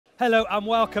Hello and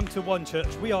welcome to One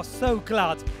Church. We are so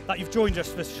glad that you've joined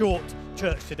us for short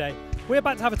church today. We're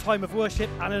about to have a time of worship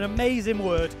and an amazing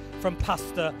word from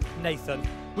Pastor Nathan.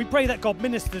 We pray that God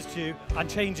ministers to you and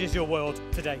changes your world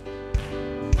today.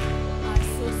 I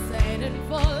saw Satan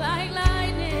fall like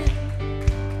lightning.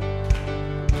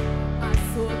 I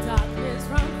saw darkness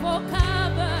run for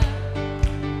cover.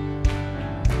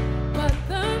 But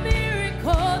the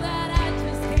miracle that I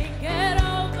just can't get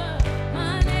over,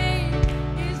 my name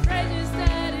is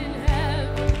registered in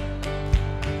heaven.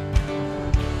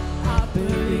 I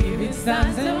believe in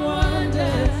signs and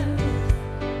wonders.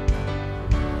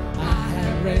 I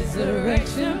have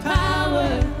resurrection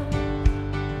power.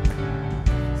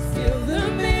 Still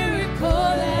the miracle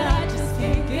that I just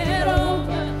can't get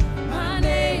over, my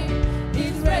name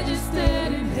is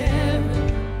registered in heaven.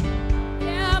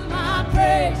 Yeah, my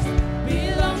praise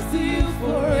belongs to you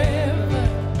forever.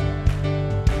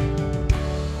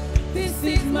 This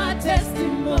is my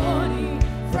testimony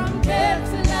from death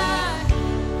to life,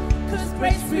 'cause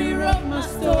grace rewrote my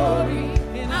story,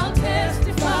 and I'll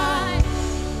testify.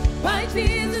 By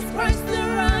Jesus Christ the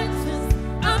righteous,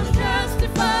 I'm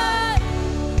justified.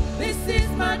 This is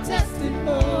my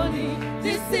testimony.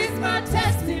 This is my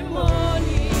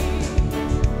testimony.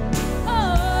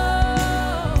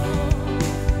 Oh,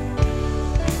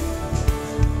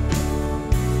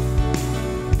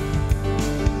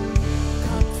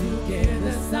 come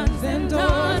together, sons and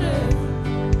daughters,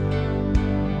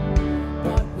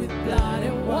 bought with blood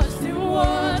and washed in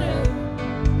water.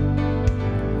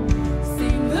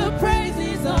 Sing the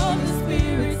praises of the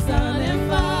Spirit, Son and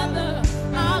Father.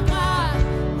 Our God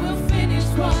will finish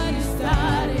what He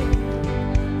started.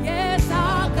 Yes,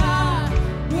 our God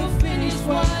will finish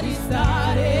what He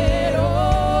started.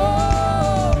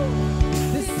 Oh,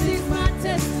 this is my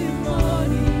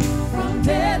testimony from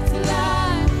death to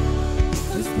life,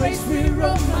 'cause grace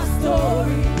rewrote my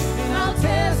story, and I'll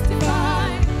testify.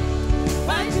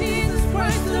 By Jesus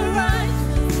Christ the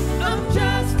righteous, I'm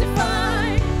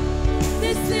justified.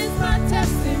 This is my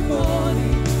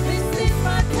testimony. This is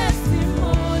my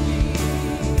testimony.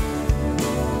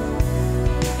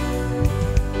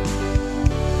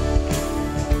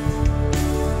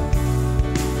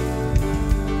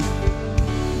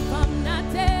 If I'm not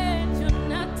dead, you're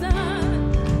not done.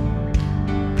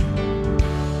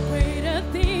 Greater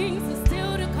things are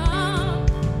still to come.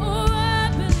 Oh,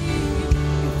 I believe.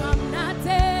 If I'm not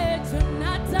dead, you're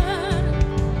not done.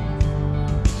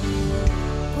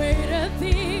 Greater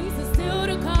things are still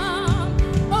to come.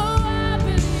 Oh, I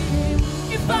believe.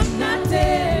 If I'm not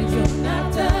dead, you're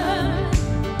not done.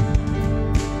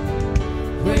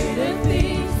 Greater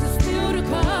things are still to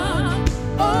come.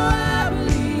 Oh, I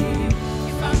believe.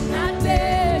 If I'm not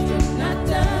dead, you're not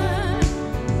done.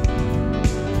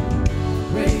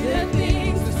 Greater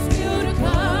things are still to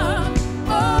come.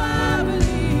 Oh, I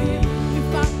believe. If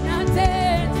I'm not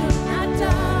dead, you're not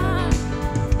done.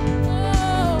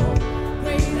 Oh,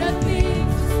 greater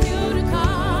things are still to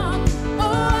come. Oh,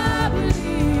 I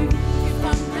believe. If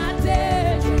I'm not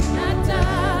dead, you're not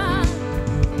done.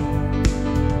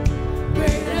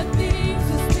 Greater things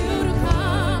are still to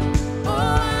come. Oh,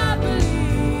 I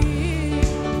believe.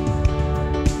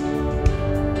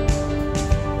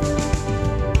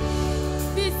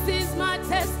 This is my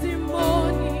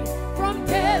testimony from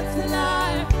death to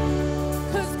life,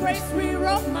 'cause grace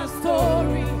rewrote my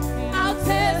story. I'll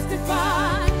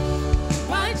testify.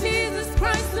 By Jesus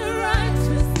Christ the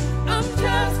righteous, I'm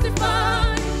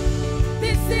justified.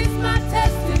 This is my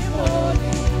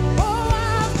testimony. Oh,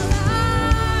 I'm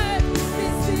alive.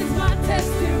 This is my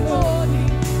testimony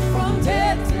from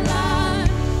death to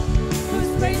life,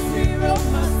 'cause grace rewrote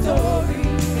my story,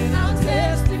 and I'll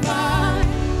testify.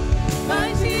 By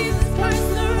Jesus Christ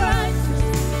the righteous,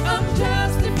 I'm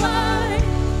justified.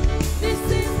 This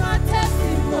is my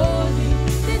testimony.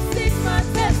 This is my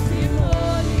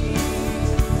testimony.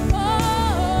 Oh,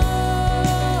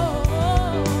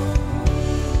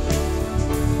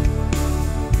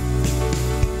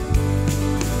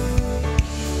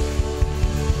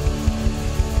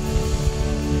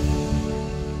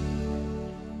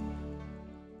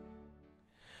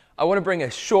 I want to bring a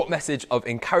short message of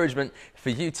encouragement for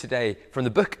you today from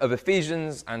the book of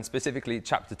Ephesians, and specifically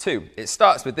chapter 2. It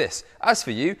starts with this: "As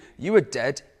for you, you were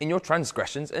dead in your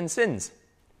transgressions and sins."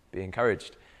 Be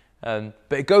encouraged. But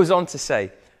it goes on to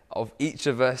say of each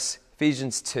of us,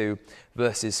 Ephesians 2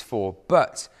 verses 4,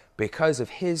 "But because of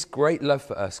his great love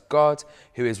for us, God,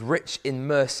 who is rich in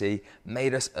mercy,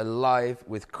 made us alive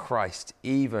with Christ,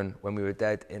 even when we were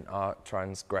dead in our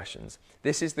transgressions.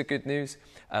 This is the good news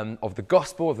of the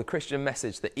gospel, of the Christian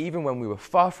message, that even when we were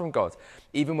far from God,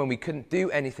 even when we couldn't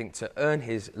do anything to earn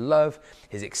his love,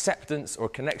 his acceptance, or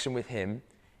connection with him,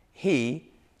 he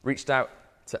reached out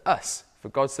to us. For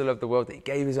God so loved the world that he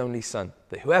gave his only son,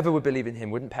 that whoever would believe in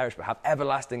him wouldn't perish but have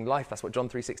everlasting life. That's what John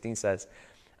 3:16 says.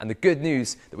 And the good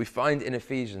news that we find in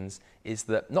Ephesians is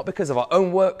that not because of our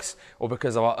own works or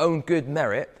because of our own good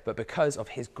merit, but because of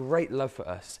his great love for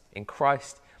us. In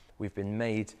Christ, we've been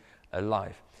made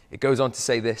alive. It goes on to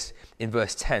say this in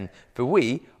verse 10, for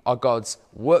we are God's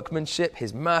workmanship,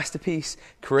 his masterpiece,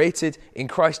 created in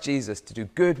Christ Jesus to do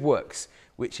good works,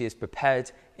 which he has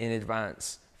prepared in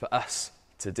advance for us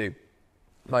to do.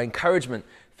 My encouragement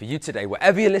for you today,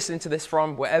 wherever you're listening to this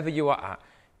from, wherever you are at,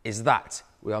 is that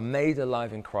we are made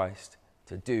alive in Christ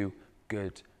to do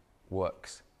good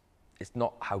works. It's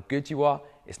not how good you are.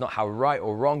 It's not how right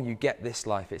or wrong you get this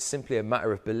life. It's simply a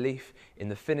matter of belief in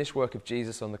the finished work of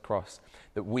Jesus on the cross,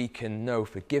 that we can know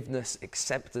forgiveness,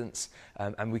 acceptance,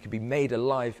 and we can be made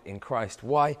alive in Christ.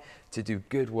 Why? To do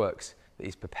good works that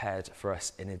he's prepared for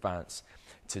us in advance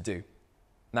to do.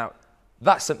 Now,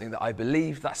 that's something that I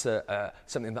believe. That's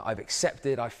something that I've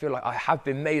accepted. I feel like I have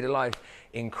been made alive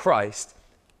in Christ.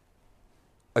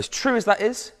 As true as that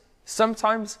is,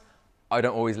 sometimes I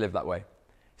don't always live that way.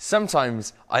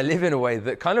 Sometimes I live in a way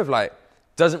that kind of like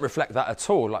doesn't reflect that at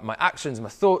all. Like my actions, my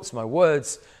thoughts, my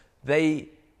words, they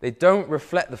don't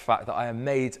reflect the fact that I am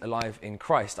made alive in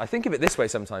Christ. I think of it this way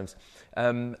sometimes.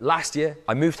 Last year,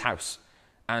 I moved house.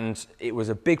 And it was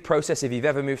a big process. If you've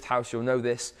ever moved house, you'll know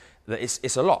this, that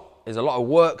it's a lot. There's a lot of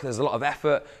work. There's a lot of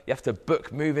effort. You have to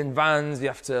book moving vans. You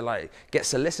have to get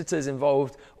solicitors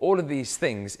involved. All of these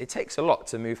things. It takes a lot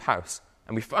to move house.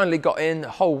 And we finally got in, a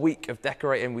whole week of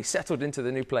decorating. We settled into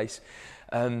the new place.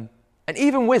 And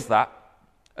even with that,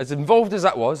 as involved as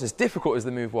that was, as difficult as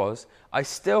the move was, I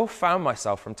still found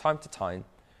myself from time to time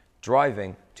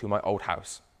driving to my old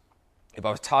house. If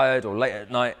I was tired or late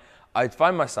at night, I'd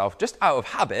find myself, just out of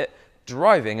habit,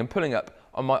 driving and pulling up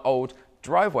on my old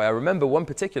driveway. I remember one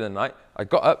particular night, I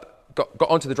got up, got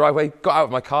onto the driveway, got out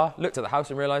of my car, looked at the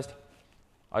house and realised,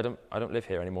 I don't live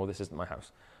here anymore, this isn't my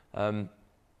house.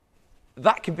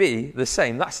 That could be the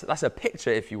same. That's a picture,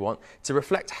 if you want, to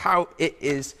reflect how it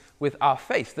is with our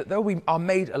faith, that though we are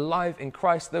made alive in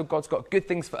Christ, though God's got good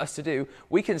things for us to do,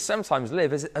 we can sometimes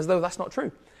live as though that's not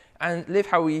true. And live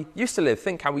how we used to live,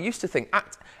 think how we used to think,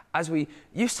 act as we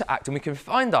used to act, and we can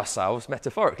find ourselves,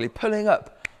 metaphorically, pulling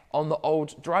up on the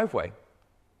old driveway,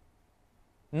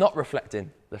 not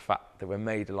reflecting the fact that we're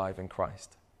made alive in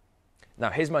Christ. Now,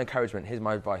 here's my encouragement, here's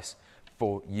my advice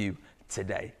for you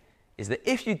today, is that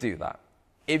if you do that,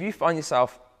 if you find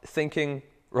yourself thinking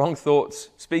wrong thoughts,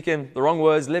 speaking the wrong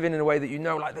words, living in a way that you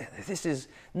know, like, this is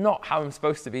not how I'm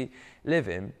supposed to be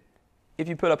living, if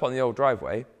you pull up on the old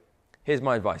driveway, here's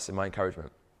my advice and my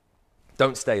encouragement.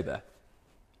 Don't stay there.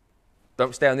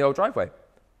 Don't stay on the old driveway.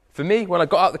 For me, when I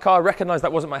got out of the car, I recognized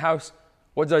that wasn't my house.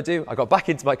 What did I do? I got back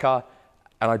into my car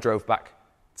and I drove back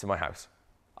to my house.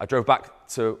 I drove back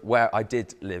to where I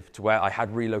did live, to where I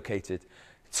had relocated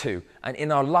to. And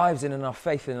in our lives and in our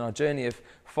faith and in our journey of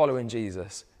following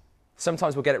Jesus,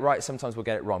 sometimes we'll get it right, sometimes we'll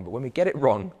get it wrong. But when we get it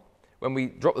wrong, when we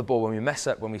drop the ball, when we mess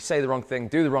up, when we say the wrong thing,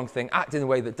 do the wrong thing, act in a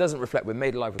way that doesn't reflect we're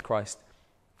made alive with Christ,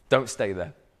 don't stay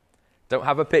there. Don't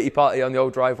have a pity party on the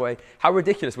old driveway. How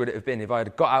ridiculous would it have been if I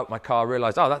had got out my car,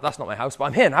 realised, that's not my house, but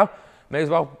I'm here now. May as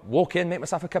well walk in, make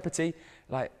myself a cup of tea.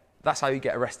 That's how you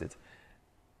get arrested.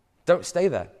 Don't stay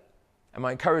there. And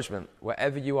my encouragement,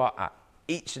 wherever you are at,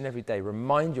 each and every day,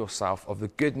 remind yourself of the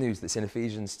good news that's in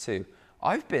Ephesians 2.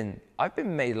 I've been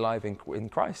made alive in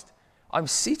Christ. I'm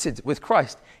seated with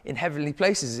Christ in heavenly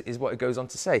places, is what it goes on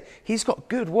to say. He's got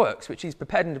good works, which he's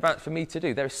prepared in advance for me to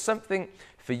do. There is something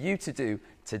for you to do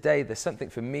today. There's something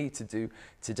for me to do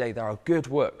today. There are good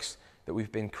works that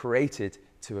we've been created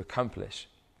to accomplish.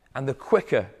 And the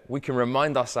quicker we can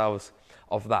remind ourselves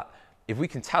of that, if we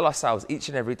can tell ourselves each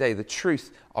and every day the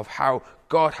truth of how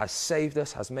God has saved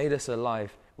us, has made us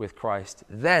alive with Christ,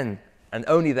 then, and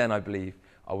only then, I believe,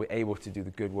 are we able to do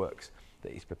the good works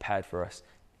that he's prepared for us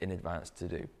in advance to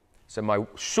do. So my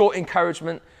short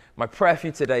encouragement, my prayer for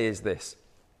you today is this: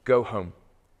 go home.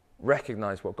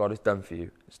 Recognize what God has done for you.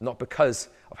 It's not because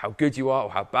of how good you are or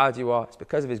how bad you are. It's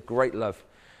because of his great love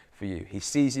for you. He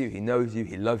sees you, he knows you,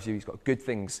 he loves you. He's got good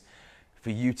things for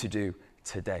you to do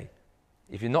today.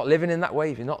 If you're not living in that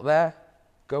way, if you're not there,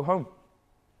 go home.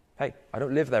 Hey, I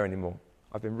don't live there anymore.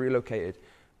 I've been relocated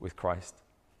with Christ.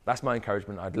 That's my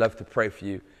encouragement. I'd love to pray for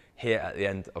you here at the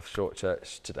end of Short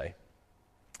Church today.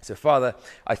 So, Father,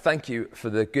 I thank you for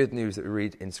the good news that we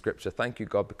read in Scripture. Thank you,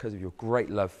 God, because of your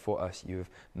great love for us. You have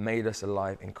made us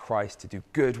alive in Christ to do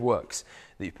good works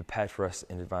that you prepared for us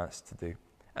in advance to do.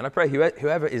 And I pray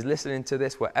whoever is listening to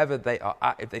this, wherever they are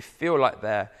at, if they feel like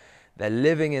they're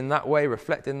living in that way,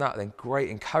 reflecting that, then great,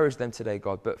 encourage them today,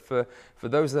 God. But for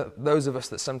those of us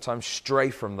that sometimes stray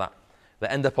from that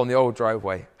end up on the old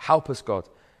driveway, help us, God,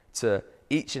 to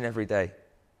each and every day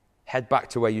head back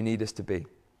to where you need us to be,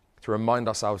 to remind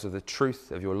ourselves of the truth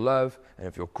of your love and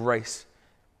of your grace.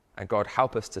 And God,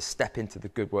 help us to step into the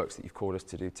good works that you've called us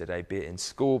to do today, be it in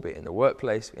school, be it in the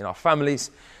workplace, in our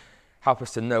families. Help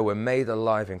us to know we're made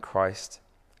alive in Christ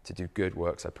to do good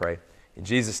works, I pray. In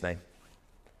Jesus' name,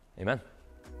 amen.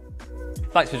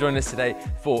 Thanks for joining us today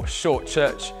for Short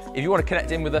Church. If you want to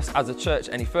connect in with us as a church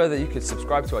any further, you could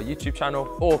subscribe to our YouTube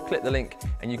channel or click the link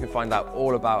and you can find out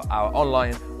all about our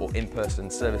online or in-person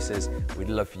services. We'd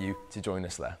love for you to join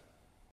us there.